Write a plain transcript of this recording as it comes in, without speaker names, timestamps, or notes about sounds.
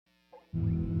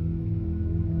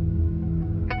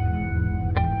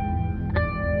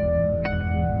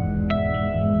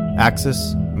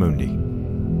Axis Mundi.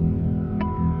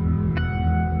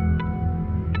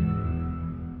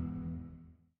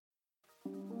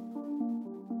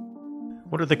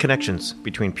 What are the connections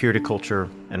between purity culture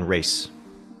and race?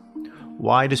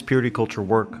 Why does purity culture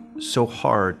work so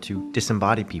hard to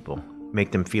disembody people,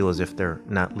 make them feel as if they're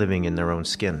not living in their own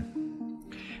skin?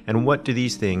 And what do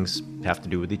these things have to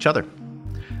do with each other?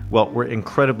 Well, we're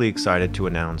incredibly excited to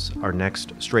announce our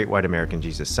next Straight White American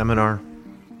Jesus seminar,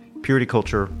 Purity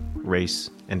Culture, Race,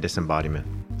 and Disembodiment.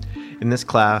 In this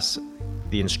class,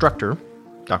 the instructor,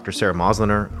 Dr. Sarah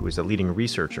Mosliner, who is a leading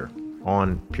researcher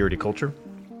on purity culture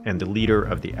and the leader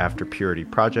of the After Purity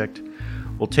Project,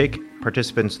 will take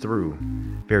participants through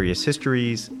various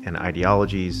histories and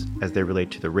ideologies as they relate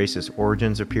to the racist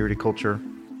origins of purity culture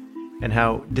and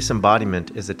how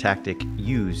disembodiment is a tactic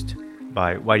used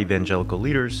by white evangelical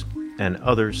leaders and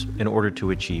others in order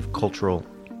to achieve cultural,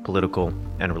 political,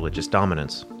 and religious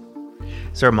dominance.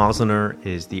 Sarah Mosliner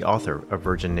is the author of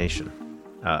Virgin Nation,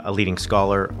 a leading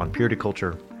scholar on purity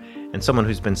culture, and someone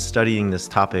who's been studying this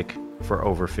topic for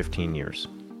over 15 years.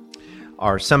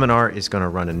 Our seminar is going to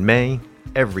run in May,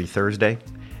 every Thursday,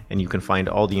 and you can find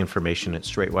all the information at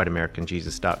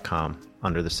straightwhiteamericanjesus.com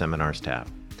under the Seminars tab.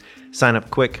 Sign up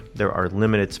quick, there are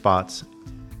limited spots,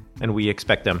 and we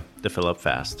expect them to fill up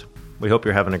fast. We hope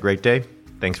you're having a great day.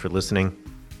 Thanks for listening.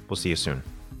 We'll see you soon.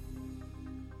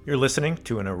 You're listening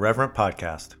to an Irreverent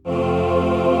podcast.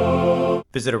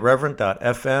 Visit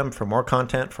irreverent.fm for more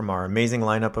content from our amazing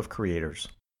lineup of creators.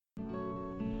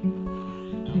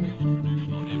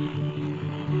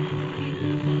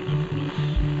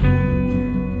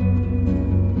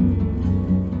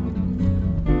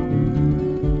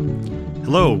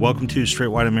 Hello, welcome to Straight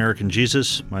White American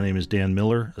Jesus. My name is Dan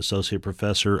Miller, Associate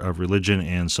Professor of Religion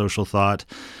and Social Thought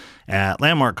at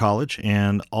Landmark College,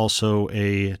 and also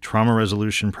a trauma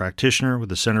resolution practitioner with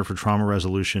the Center for Trauma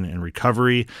Resolution and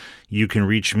Recovery. You can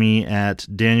reach me at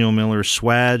Daniel Miller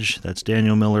Swaj, that's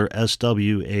Daniel Miller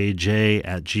SWAJ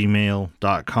at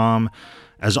gmail.com.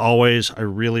 As always, I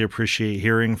really appreciate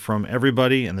hearing from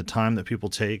everybody and the time that people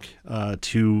take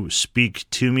to speak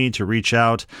to me, to reach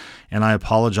out, and I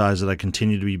apologize that I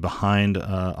continue to be behind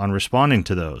on responding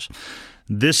to those.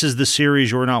 This is the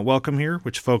series You're Not Welcome Here,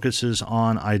 which focuses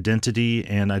on identity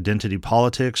and identity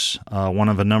politics, one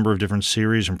of a number of different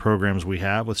series and programs we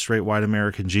have with Straight White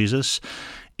American Jesus.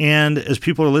 And as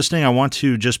people are listening, I want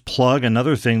to just plug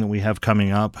another thing that we have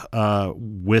coming up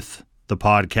with the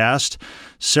podcast.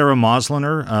 Sarah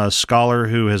Mosliner, a scholar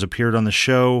who has appeared on the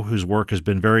show, whose work has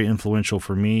been very influential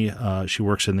for me. She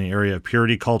works in the area of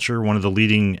purity culture, one of the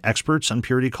leading experts on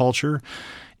purity culture,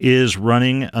 is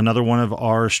running another one of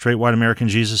our Straight White American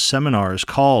Jesus seminars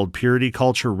called Purity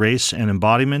Culture, Race, and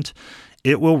Embodiment.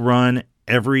 It will run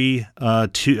every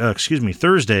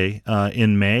Thursday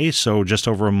in May, so just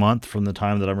over a month from the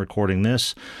time that I'm recording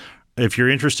this. If you're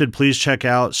interested, please check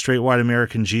out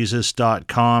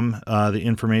straightwhiteamericanjesus.com. The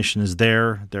information is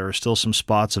there. There are still some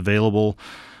spots available.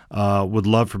 Would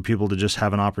love for people to just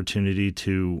have an opportunity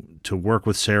to work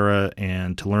with Sarah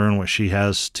and to learn what she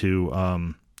has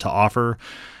to offer.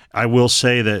 I will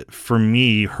say that for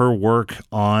me, her work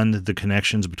on the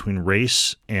connections between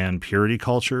race and purity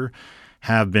culture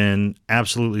have been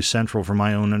absolutely central for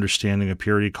my own understanding of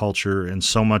purity culture and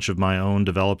so much of my own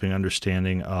developing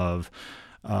understanding of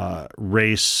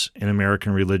race in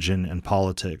American religion and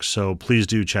politics. So please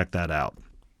do check that out.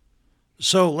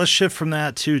 So let's shift from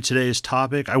that to today's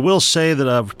topic. I will say that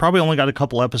I've probably only got a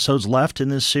couple episodes left in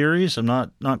this series. I'm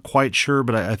not quite sure,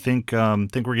 but I think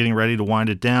we're getting ready to wind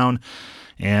it down,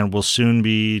 and we'll soon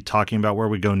be talking about where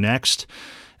we go next.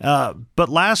 But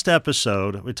last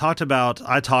episode, I talked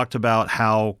about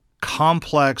how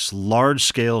complex,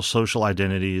 large-scale social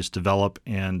identities develop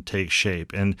and take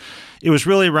shape. And it was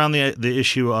really around the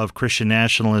issue of Christian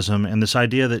nationalism and this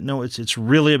idea that, no, it's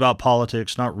really about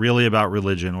politics, not really about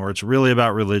religion, or it's really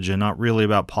about religion, not really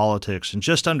about politics, and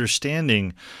just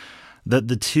understanding that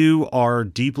the two are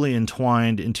deeply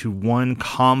entwined into one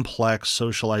complex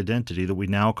social identity that we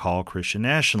now call Christian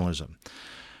nationalism.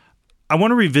 I want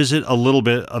to revisit a little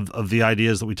bit of the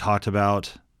ideas that we talked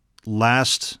about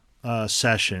last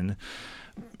session,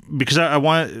 because I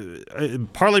want,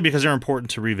 partly because they're important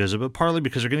to revisit, but partly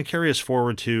because they're going to carry us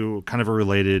forward to kind of a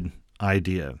related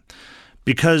idea,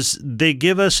 because they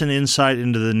give us an insight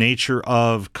into the nature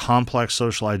of complex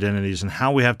social identities and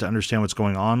how we have to understand what's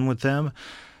going on with them,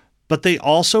 but they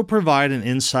also provide an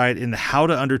insight into how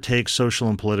to undertake social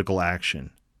and political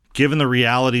action, given the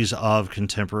realities of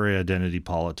contemporary identity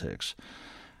politics.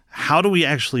 How do we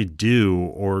actually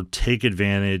do or take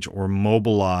advantage or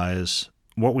mobilize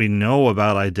what we know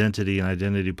about identity and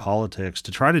identity politics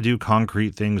to try to do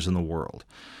concrete things in the world?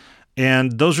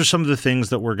 And those are some of the things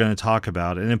that we're going to talk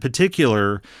about. And in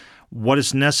particular, what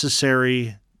is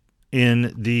necessary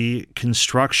in the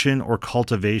construction or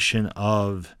cultivation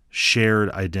of shared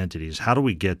identities. How do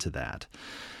we get to that?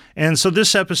 And so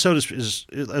this episode is,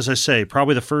 as I say,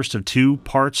 probably the first of two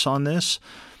parts on this.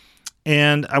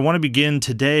 And I want to begin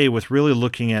today with really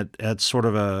looking at sort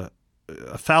of a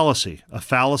fallacy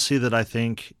that I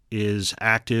think is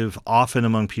active often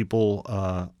among people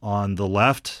on the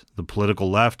left, the political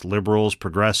left, liberals,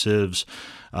 progressives,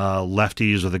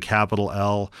 lefties with a capital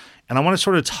L. And I want to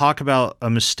sort of talk about a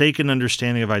mistaken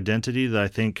understanding of identity that I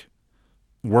think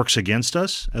works against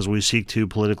us as we seek to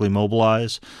politically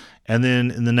mobilize. And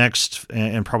then in the next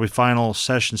and probably final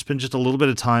session, spend just a little bit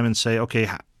of time and say, okay,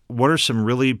 what are some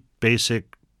really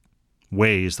basic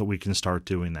ways that we can start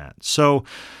doing that? So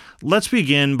let's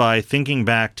begin by thinking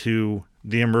back to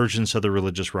the emergence of the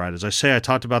religious right. As I say, I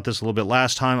talked about this a little bit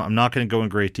last time. I'm not going to go in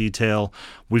great detail.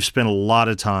 We've spent a lot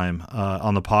of time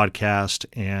on the podcast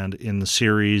and in the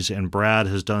series, and Brad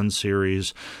has done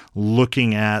series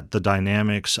looking at the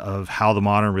dynamics of how the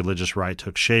modern religious right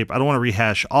took shape. I don't want to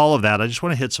rehash all of that. I just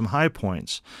want to hit some high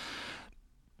points,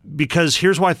 because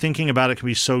here's why thinking about it can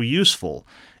be so useful.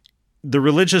 The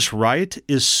religious right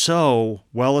is so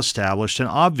well established and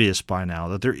obvious by now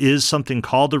that there is something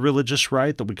called the religious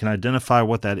right, that we can identify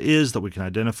what that is, that we can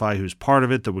identify who's part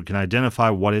of it, that we can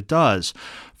identify what it does.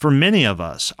 For many of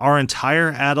us, our entire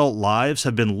adult lives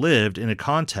have been lived in a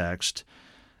context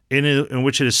in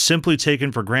which it is simply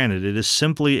taken for granted. It is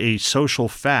simply a social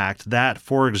fact that,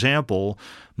 for example,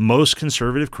 most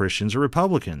conservative Christians are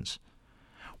Republicans.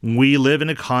 We live in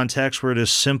a context where it is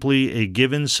simply a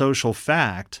given social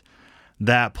fact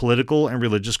that political and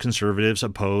religious conservatives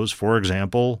oppose, for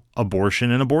example, abortion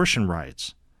and abortion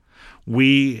rights.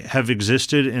 We have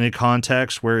existed in a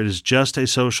context where it is just a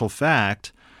social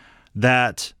fact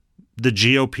that the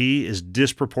GOP is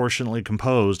disproportionately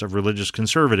composed of religious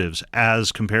conservatives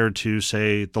as compared to,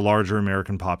 say, the larger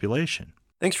American population.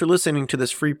 Thanks for listening to this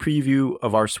free preview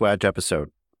of our Swag episode.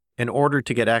 In order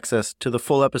to get access to the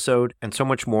full episode and so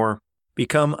much more,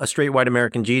 become a Straight White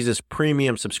American Jesus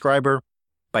premium subscriber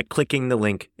by clicking the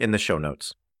link in the show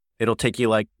notes. It'll take you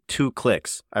like 2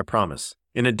 clicks, I promise.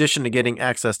 In addition to getting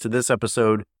access to this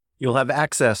episode, you'll have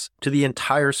access to the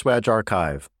entire Swag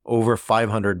archive, over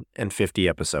 550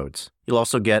 episodes. You'll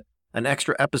also get an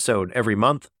extra episode every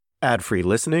month, ad-free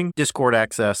listening, Discord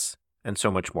access, and so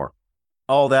much more.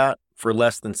 All that for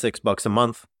less than $6 a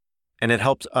month, and it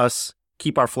helps us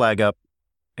keep our flag up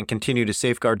and continue to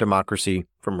safeguard democracy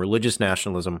from religious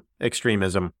nationalism,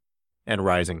 extremism, and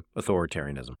rising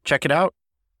authoritarianism. Check it out.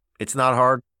 It's not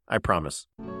hard, I promise.